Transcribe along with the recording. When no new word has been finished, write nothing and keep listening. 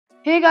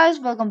Hey guys,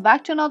 welcome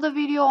back to another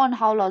video on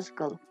How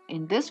Logical.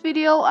 In this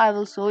video, I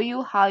will show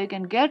you how you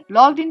can get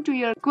logged into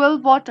your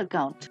QuillBot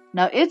account.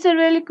 Now it's a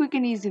really quick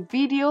and easy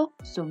video,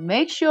 so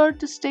make sure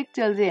to stick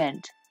till the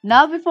end.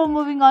 Now before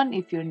moving on,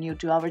 if you're new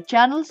to our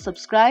channel,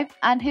 subscribe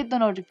and hit the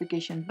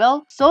notification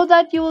bell so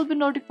that you will be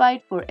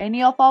notified for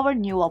any of our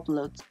new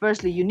uploads.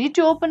 Firstly, you need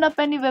to open up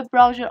any web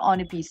browser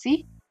on a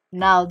PC.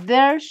 Now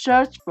there,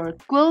 search for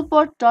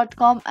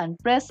QuillBot.com and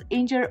press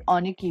enter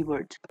on your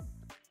keyboard.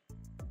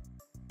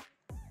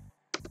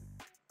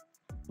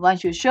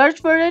 Once you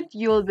search for it,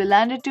 you will be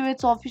landed to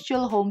its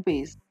official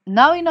homepage.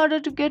 Now in order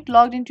to get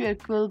logged into your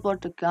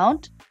QuillBot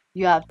account,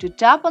 you have to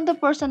tap on the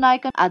person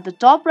icon at the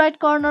top right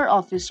corner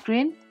of your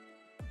screen,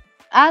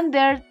 and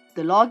there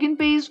the login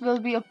page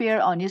will appear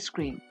on your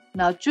screen.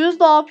 Now choose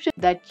the option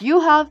that you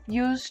have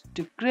used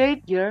to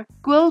create your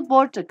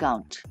QuillBot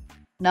account.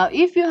 Now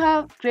if you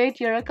have created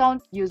your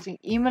account using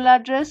email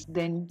address,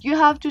 then you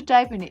have to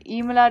type in your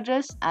email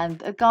address and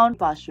the account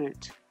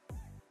password.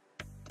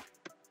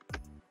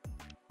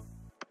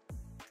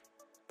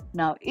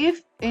 Now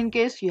if in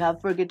case you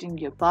have forgotten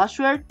your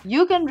password,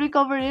 you can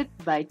recover it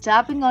by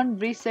tapping on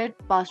reset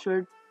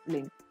password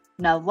link.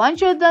 Now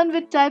once you're done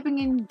with typing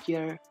in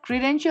your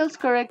credentials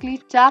correctly,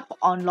 tap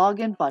on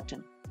login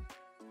button.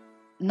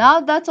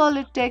 Now that's all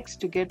it takes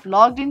to get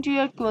logged into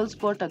your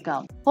QuillBot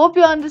account. Hope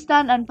you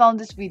understand and found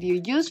this video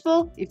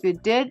useful. If you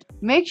did,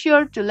 make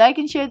sure to like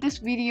and share this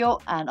video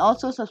and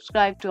also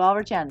subscribe to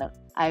our channel.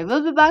 I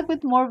will be back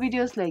with more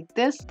videos like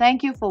this.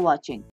 Thank you for watching.